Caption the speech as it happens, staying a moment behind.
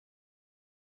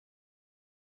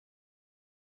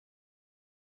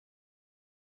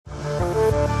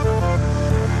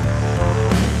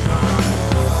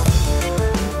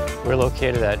We're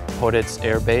located at Poditz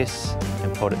Air Base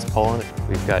in Poditz, Poland.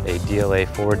 We've got a DLA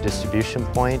forward distribution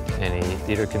point and a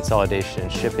theater consolidation and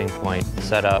shipping point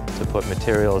set up to put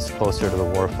materials closer to the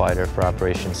warfighter for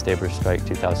Operation Saber Strike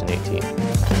 2018.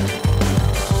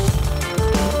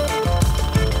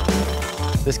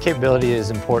 This capability is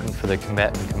important for the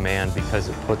combatant command because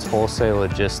it puts wholesale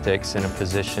logistics in a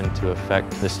position to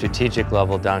affect the strategic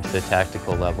level down to the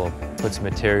tactical level, puts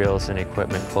materials and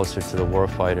equipment closer to the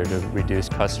warfighter to reduce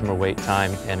customer wait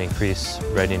time and increase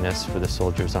readiness for the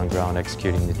soldiers on ground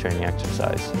executing the training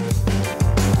exercise.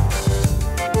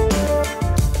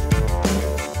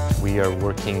 We are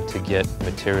working to get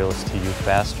materials to you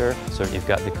faster so you've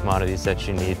got the commodities that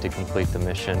you need to complete the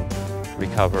mission,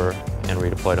 recover, and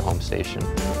redeploy to home station.